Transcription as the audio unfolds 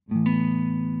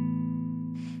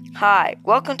Hi,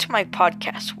 welcome to my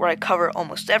podcast where I cover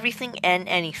almost everything and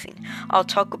anything. I'll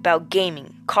talk about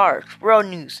gaming, cars, world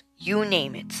news, you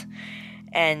name it.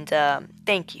 And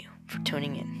thank you for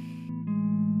tuning in.